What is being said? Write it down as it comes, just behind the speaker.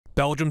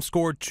Belgium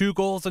scored 2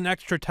 goals in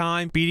extra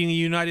time, beating the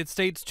United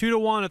States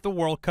 2-1 at the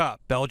World Cup.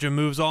 Belgium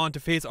moves on to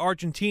face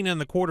Argentina in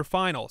the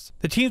quarterfinals.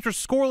 The teams were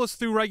scoreless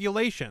through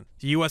regulation,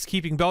 the U.S.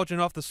 keeping Belgium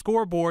off the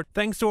scoreboard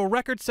thanks to a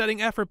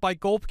record-setting effort by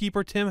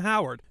goalkeeper Tim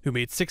Howard, who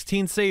made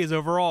 16 saves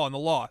overall in the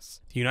loss.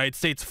 The United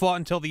States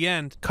fought until the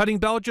end, cutting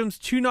Belgium's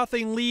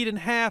 2-0 lead in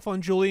half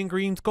on Julian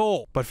Green's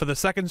goal. But for the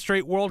second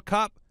straight World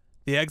Cup,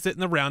 they exit in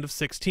the round of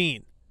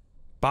 16.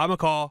 Bob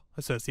McCall,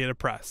 Associated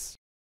Press.